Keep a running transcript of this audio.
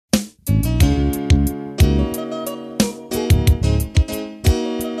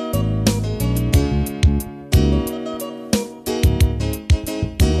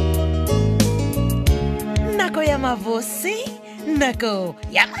bose nako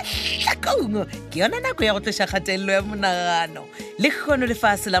ya mahlakong ke yona nako ya go tloša kgatelelo ya monagano le kgono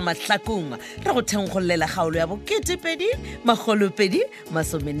lefase la mahlakong re go thenkgolela kgaolo ya bo2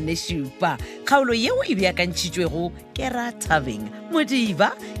 1947 kgaolo yeo e beakantšhitšwego ke Rathabeng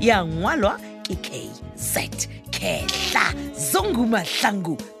Modiba ya ngwalwa ke KZ Kehla Zongu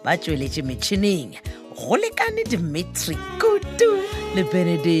Mahlangu ba tšweletše metšhineng go lekane Dimitri Kutu le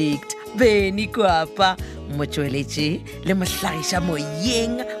Benedict Beni Kwapa motsweletše le mohlagiša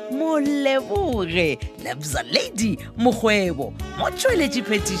moyeng Moleboge Lebza Lady Mokgwebo motsweletše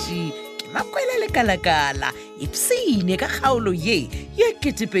phetiši ke Makwela Lekalakala ipsine ka kgaolo ye ya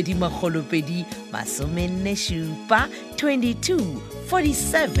 2047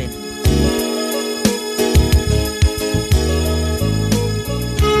 2247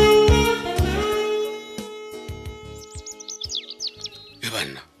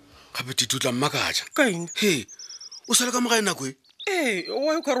 gape Titi o tla mmakatša kaeng he o sale ka mogae nako e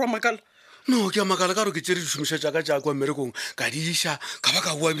wa o ka re wa makala no ke a makala ka gore ke tsere dišomiša tšaka tša kwa mmerekong ka di iša ka ba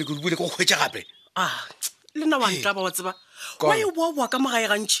ka boa ebile ke di buile ke go hwetša gape le nna wa ntaba wa tseba wa e boa ka mogae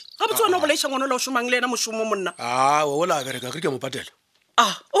gantši ga botse wana o bolaiša ngwana o la o šomang le ena mošomo monna o la bereka ke ke mo patela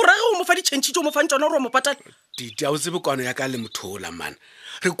o rage o mo fa ditšhentšhi tšo mo fang tsona gore o mo patala Titi a o tsebe kwano ya ka le mothola mana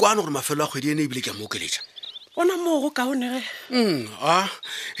re kwane gore mafelo a kgwedi ene ebile ke a mo okeletša ona moo go kaone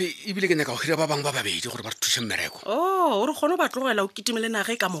ebile ke nyaka go hira ba bangwe ba babedi gore ba re thuše mmereko o re kgone o ba tlogela o kitimele naga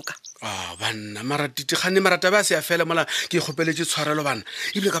e ka moka banna mara Titi gane marata ba se ya fela mola ke ikgopeletše tshwarelo bana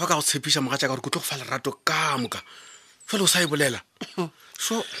ebile ka ba ka go tshepiša moga tša ka gore ke tlo go fa lerato ka moka fela o sa e bolela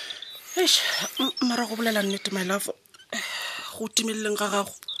so mara go bolela nnete my love go timeleleng ga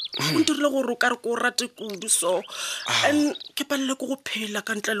gago o ntirile gore o ka re ko o rate kudu so and ke palele ko go phela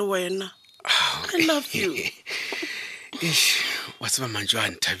ka ntle le wena I love you. Wa tseba mantso a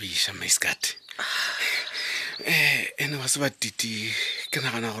nthabiša maiskat ene wa tseba Titi ke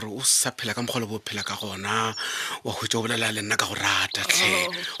nagana gore o sa phela ka mokgwa le bo phela ka gona wa hwetša o bolela le nna ka go rata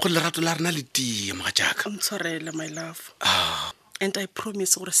tle go lerato la rena le tie moga jaaka ntshwarele my love and I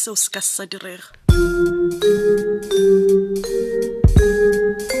promise gore seo se ka se sa direga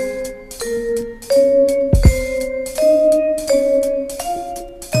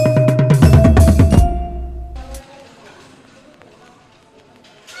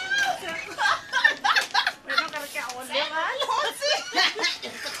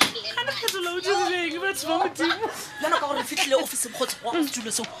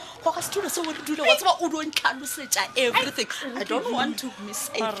everything. I don't want to miss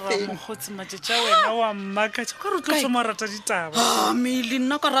a thing. Mili,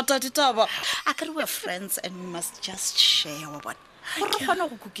 nna ka rata ditaba. I can we're friends and we must just share what. Gore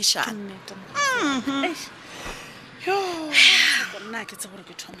go kukishana. Nna ke tsebore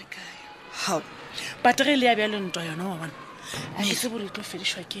ke thome kae. How? Battery le ya bya le ntwa yona wa bona. A ke tsebore tlo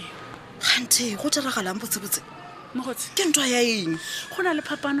fedishwa ke. Gante go diragalang botsebotse. Mogotse. Ke ntwa ya eng? Gona le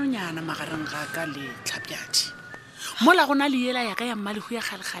phapanonyana magareng ga ka le tlhapjadi. Mola gona le yela ya ka ya mmalihu ya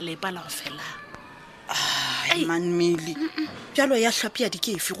kgalegale pa la go fela. Man Mili. Bjalo ya tlhapjadi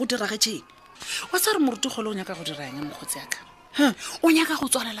ke efe go diragetseng? Wa tsare moruti gole o nyaka go dirang ya mogotse ya ka. O nyaka go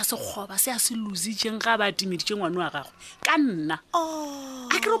tswalela sekgoba se a se lositseng ga ba timeditse ngwana wa gagwe ka nna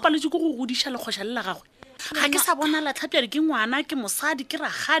a ke ropaletse go go godiša le kgoša le la gagwe ga ke sa bona la tlhapjadi ke ngwana ke mosadi ke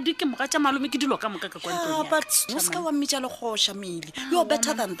ragadi ke moga tša malome ke dilo ka moka ka kwantong but o ska wa mmitša le kgoša Mili, you're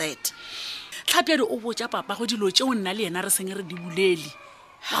better than that. Tlhapjadi o botša papa go dilo tšeo nna le yena re seng re di bulele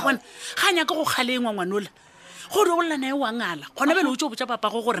wa bona ga nyaka go kgalengwa ngwanola gore o bolela nae wa ngala gona bele o tšo botša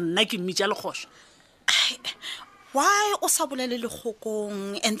papa go gore nna ke mmitša le kgoša why o sa bolele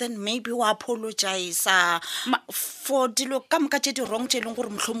lekgokong and then maybe wa apologize for dilo ka moka tše di wrong tše leng gore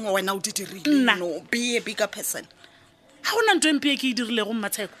mohlomongwe wena o di dirile no be a bigger person ga gona ntho empie ke e dirilego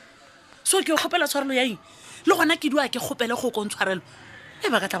Matsheko so ke kgopela tshwarelo ya eng le gona ke dua ke kgopele go kontshwarelo e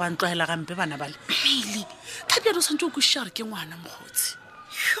ba ka tla ba ntlwaela gampe bana bale Mili Tlhapjadi o santse o kwešiša gore ke ngwana mogotse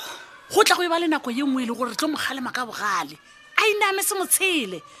go tla go e ba le nako ye nngwe e le gore re tlo mogalema ka bogale a iname se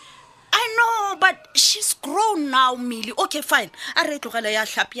motshele I know, but she's grown now, Mili. Okay, fine. A re tlogela ya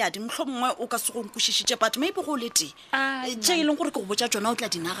tlhapjadi mohlomongwe o ka se go nkwešišitše but maybe go lete tše e leng gore ke go botša tšona o tla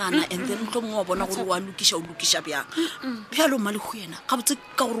dinagana and then mohlomongwe wa bona gore wa lokiša bjang bjalo mmalihu yena ga botse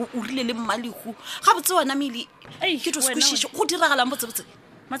ka gore o rile le mmalihu ga botse wena Mili ke tlo se kwešiše go diragalang botsebotse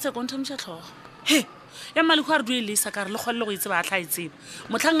Matsheko o nthomiša tlhogo ya mmalihu a re duelesa ka re le kgolele go itseba a tla itseba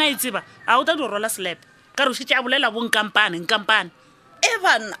motlhang a itseba a o tla di rola slepe ka re o šitše a bolela bonkampane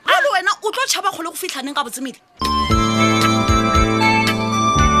Evan, a le wena o tlo tšhaba kgole go fitlhaneng ka botse Mili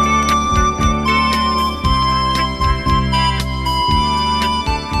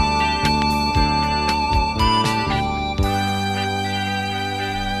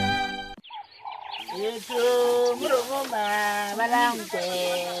na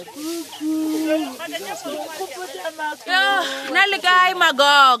le kae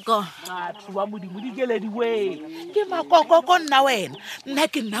magogo batho ba modimo dikelediwe ke makokoko nna wena nna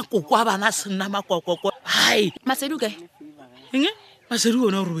ke nna koko a bana se nna makokoko hai Masedi o kae eng masedi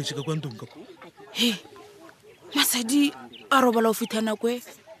ona o robetse ka kwa ntong ka ko he Masedi a robola o fitlha nako e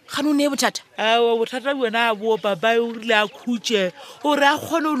ga no ne bothata awa bothata bona a boo papa o rile a khutse gore a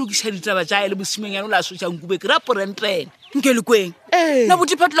kgone o lokisa ditaba tsa ele mosimeng yana o le a sošankube ke ra porentene nke le kweng Ee. na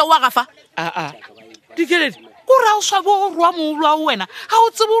botiphetolo wa gafa aa dikeledi kore a o swabe o roa moolo wa wena ga o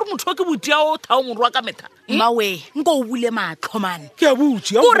tsebe gore motho wa ke botia o thao morwa ka metha mawe nko o bule matlhomane ke a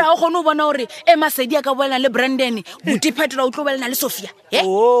botse kore a o kgone o bona gore Masedi a ka boelana le Brandon botiphetolo o tlo boelana le Sophia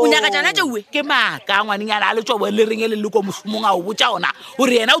o nyaka jana tšeue ke maaka ngwanenyana a le tsobo le reng e le le ko mošomong a o botsa ona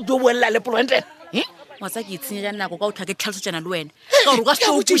gore yena o tlo boelela le porentene watsa ke itshenyetsa nako ka o tlha ke tlhalosotsana le wena ka gore o ka se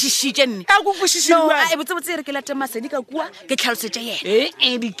o kwešišitše nne ka ko kwešišitše botsebotse re ke late Masedi ka kua ke tlhalosetse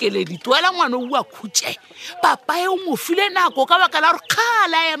yena dikeledi tuela ngwana o bua khutse papa e o mo file nako ka baka la gore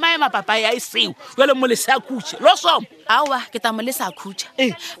kgala emaema papa ya e seo jale mo le se a khutse lo somo aowa ke tamo le sa khutša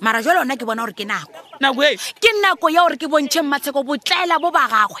mara jalo ona ke bona gore ke nako nako e ke nako ya gore ke bontšhe Matsheko botlaela bo ba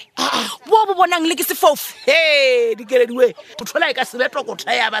gagwe bo bo bonang le ke sefofu dikelediwe o thola e ka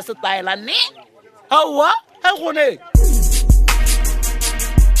sebetokotha ya ba setaela ne aowa a gone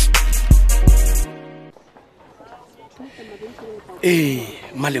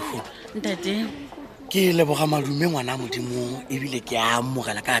Malego ntate ke leboga madume ngwana modimo ebile ke a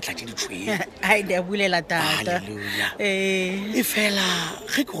amogela ka atlatse ditshweng ai di a bulela tata halleluja e fela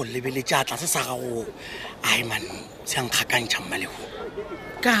ge ke go lebeletse a tlase sa gago ai man se a nkgakantšha Malego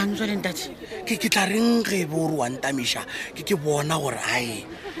kang jwale ntate ke tla reng ge bo re wa ntamiša ke bona gore ai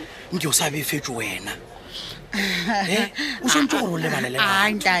nke o sa befetse wena o santse gore o lebalele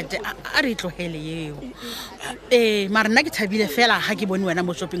ai ntate a re tlogele eo mara nna ke thabile fela ga ke bone wena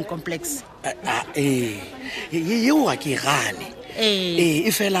mo shopping complex yeo ga ke e gane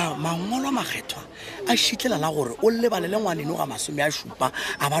e fela mangwalo a makgethwa a šitlela la gore o lebalele ngwaneno ga masome a šupa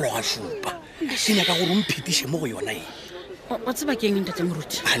a balo ga šupa ke nyaka gore o mphetiše mo go yona e o tseba ke eng ntate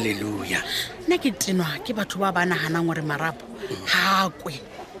moruti halleluja nna ke tenwa ke batho ba ba naganang gore marapo ga kwe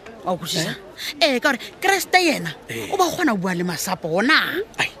wa o kwešiša ka gore Kreste yena o ba kgona o bua le masapo ona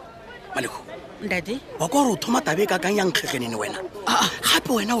ai Malego ntate wa ka gore o thoma tabe ka kang yang kgegenene wena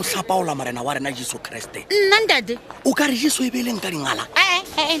gape wena o hlapaola morena wa rena Jesu Kreste nna ntate o ka re Jesu e beleng ka dingala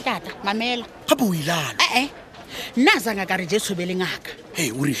tata mamela gape o ilalo nna zanga ka re Jesu be le ngaka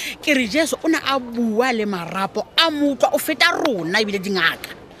o re ke re Jesu o na a bua le marapo a mutlwa o feta rona ebile dingaka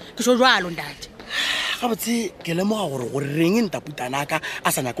ke so jwalo ntate gabotse ke lemoga gore gore reng ntaputanaka a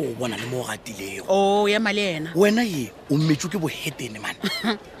sa nyake go bona le mo gatilego ya male ena wena ye o mmetswe ke bohetene man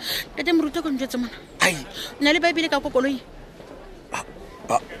tate moruti ko ntšwetse mona ai nna le baebile ka kokoloi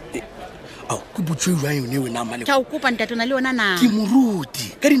ke botswe jwang yone wena Malego ke a o kopa ntate na le yona na ke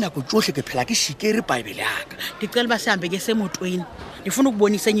moruti ka dinako tsotlhe ke phela ke šikere baebele yaka ndicela uba sihambe ke semotweni ndifuna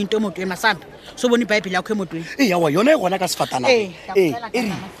ukubonisa enye into emotweni masambe sobona ibhayibhile yakho emotweni yawa yona e gona ka sefatana ndakucela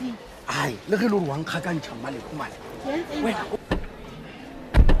eri tata, ai le ge le gore wankgakantšha Malego male wena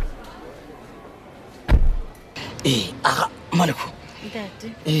aga Malego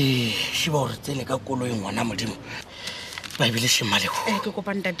ntate šiba gore tsene ka koloi ngwana modimo baebele še Malego ke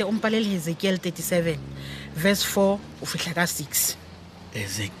kopa ntate o mpalele Ezekiel 37 verse 4 o fihla ka 6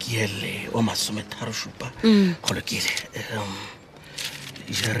 Ezekiel o masometharo šupa go lokile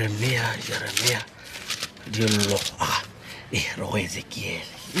Jeremia dillo re go Ezekiel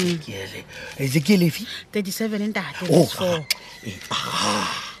efi 37 ntate verse 4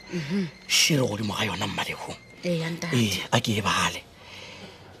 šire godimo ga yona Malego ya ntate a ke e bale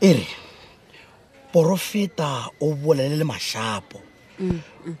e re porofeta o bolele le mashapo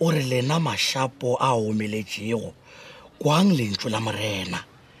o re lena mashapo a omeletšego kwang lentšu la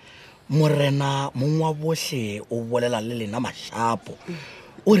morena mong wa bohle o bolela le lena mashapo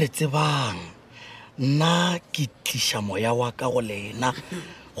o re tsebang nna ke tliša moya wa ka go lena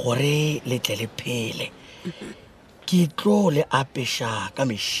gore le tle le phele ke tlo le apeša ka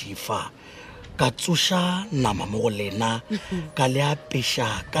mešifa ka tsoša nama mo go lena ka le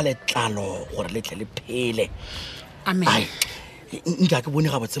apeša ka letlalo gore le tle le phele amen nka ke bone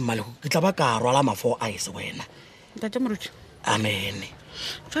gabotse Malego ke tla ba ka rwala mafo a ese wena ntate moruti amen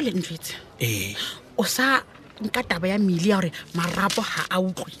jwale ntšwetse o sa nka taba ya mmele ya gore marapo ga a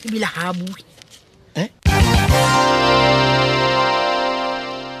utlwe ebile ga a bue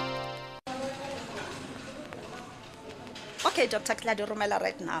Okay, Dr. Claudio Romela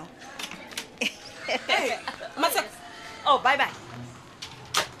right now. Matsheko. Oh, bye.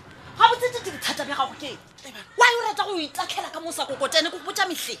 Ha botse Titi. bothata bja gago ke wa o rata go itatlhela ka mosa kokotene ko botsa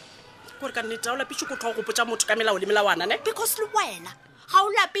mehle gore ka nnete a o lapiše ko tlhoa go potsa motho ka melao le melawana ne because le wena ga o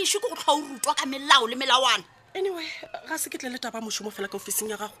lapiše ko go tlhoa o rutwa ka melao le melawana anyway ga se ke tle le taba ya mošomo fela ka ofising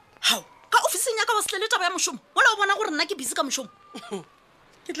ya gago how ka ofising ya ka ba setle le taba ya mošomo mola o bona gore nna ke busy ka mošomo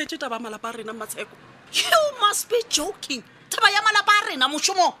ke tletse taba ya malapa a rena Matsheko you must be joking taba ya malapa a rena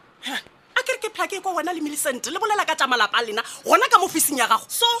mošomo a kere ke plake kwa wena le Millicent le bolela ka tša malapa a lena gona ka mo ofising ya gago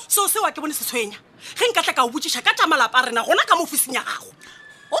so seo a ke bone se tshwenya ge nka tla ka o botšiša ka tša malapa a rena gona ka mo ofising ya gago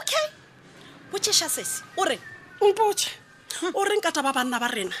okay botšiša sese o re mpotše o reng ka taba banna ba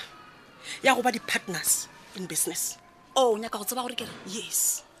rena ya go ba di-partners in business o nyaka go tseba gore ke re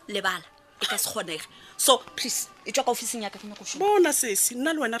yes lebala e ka se kgonege so please e tswa ka ofising ya ka ke nyako šoma bona sesi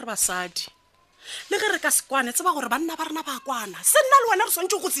nna le wena re basadi le ge re ka se kwane tseba gore banna ba rena ba kwana se nna le wena re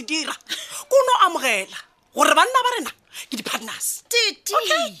swantse go se dira kono amogela gore banna ba rena ke di-partners Titi,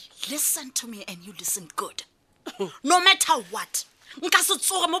 listen to me and you listen good no matter what nka se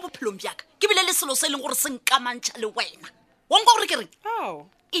tsoga mo bophelong bjaka ke bile le selo se e leng gore se nkamantšha le wena wanka gore ke reng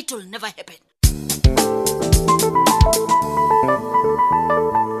it will never happen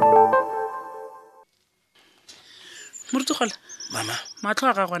Morutigole mama matlho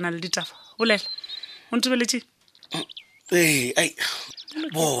a ga gona le ditaba bolela o ntebeletse ai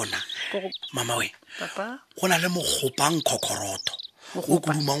bona mama we papa go na le mogopang khokoroto o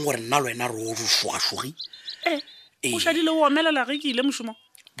kodumang gore nna le wena re o šogašogi o šadile o omelela ge ke ile mošomo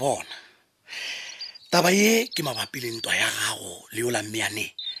bona taba ye ke mabapi le ntwa ya gago le yo la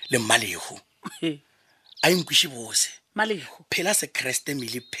mmeane le mmalego a enkwiše bose malego phela se kreste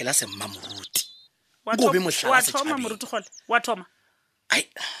mele phela se mmamoruti wa Gobe mohlala thoma setšhabeng. Morutigole wa thoma ai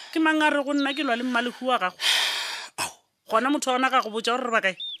ke mang a re go nna ke lwa le mmalego wa gago ao gona motho wa ona ka go botsa gore re ba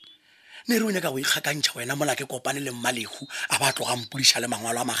kae ne re o nyaka go ikgakantšha wena mola ke kopane le mmalego a ba tloga mpodiša le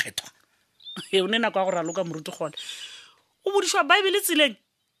mangwalo a makgethwa o ne nako ya go raloka Morutigole o bodišwa baebele tseleng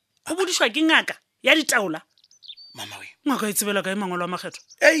o bodišwa ke ngaka ya ditaola mama we ngaka e tsebela kae mangwalo a makgetho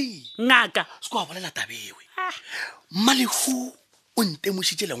ei ngaka se ko wa bolela tabewe mmalego o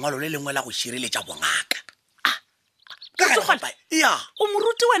ntemošitše lengwalo le lengwe la go šireletša bongaka ka gare Morutigole. gape, ya o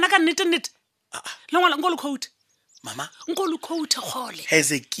moruti wena ka nnete lengwala nko le quote mama nko le quote gole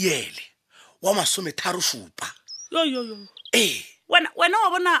hezekiele wa 37 yo ee wena wa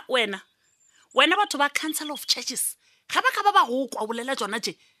bona wena batho ba council of churches ga ba ka ba go kwa bolela tsona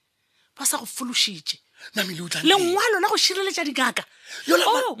tše ba sa go fološitše namile o tla lengwalo la go šireletša dingaka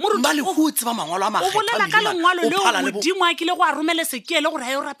mmalego o tseba mangwalo a o bolela ka lengwalo leo makgetho modimo a kile go a romele sekeele gore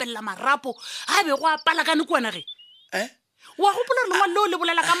a yo rapelela marapo a be go a palakane ko wena ge wa gopola lengwalo leo le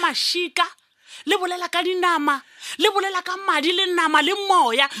bolela ka mašika le bolela ka dinama le bolela ka madi le nama le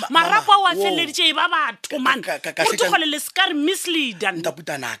moya marapo ao a feleleditše e ba batho man Morutigole le se ka re misleadan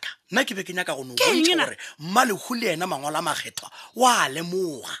ntaputanaka nna ke be ke nyaka go no Ke eng bontšha ena? gore mmalego le ena mangwalo a makgethwa wa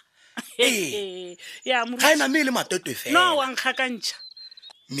lemoga ya ga ena mme e le matetwe no fela wa nkgakantšha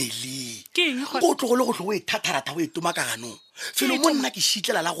mele Ke eng gona? o tlogole go tlo o e thatharata o e toma ka ganong felo mo nna ke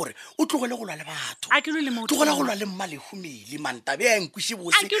šitlela la gore o tlogole go lwa le batho a ke lwe le motho tlogole go lwa le mmalego mele mantabe ya nkwiše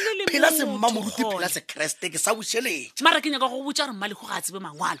bose A ke lwe le phela se motho, mmamoruti Kgole. phela se kreste ke sa bošeletša mara ke nyaka go botsa gore mmalego ga a tsebe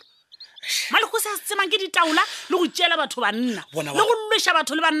mangwalo mmalego se a se tsemang ke ditaola le go tšeela batho banna Bona le wa- go lweša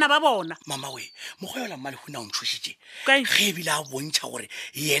batho le banna ba bona mama we mokgwa yola mmalego na o ntšhošitše Kae? ge ebile a bontšha gore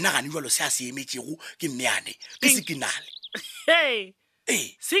yena gane jalo se a se emetšego ke mmeane ke sekinale hey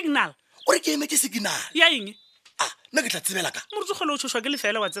ee signal ore ke emetše sekinale ya eng a nna ke tla tsebela ka Morutigole o tshošwa ke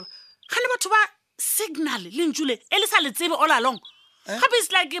lefela wa tseba gane batho ba signal le ntšule e le sa le tsebe all along gape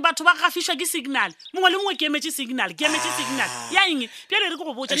it's like batho ba gafišwa ke signal mongwe le mongwe ke emetse signal ya eng bjale re ke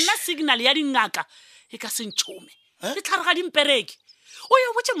go botsa nna signal ya dingaka e ka sentšhome le tlhare ga dimpereke o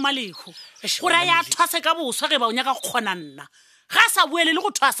yo botse mmalego gore a ya thwase ka boswa ge ba o nyaka go kgona nna ga a sa boele le go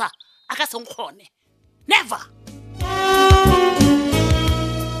thwasa a ka senkgone never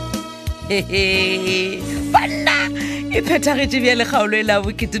banna e phethagetše bjale kgaolo e la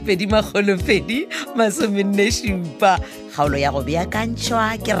bo2 masomenne-šupa kgaolo ya go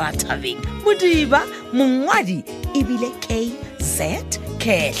beakantšhwa ke Rathabeng Modiba mongwadi ebile KZ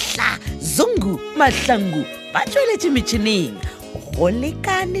Kehla Zungu Mahlangu ba tšweletše metšhineng go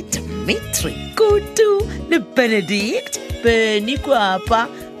lekane Dimitri Kutu le Benedict Beni Kwapa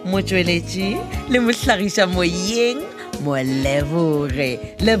motšweletši le mohlagiša moyeng Moleboge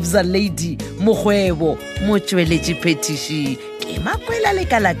Lebza Lady Mokgwebo motšweletši phetiši ke Makwela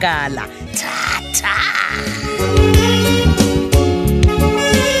Lekalakala ta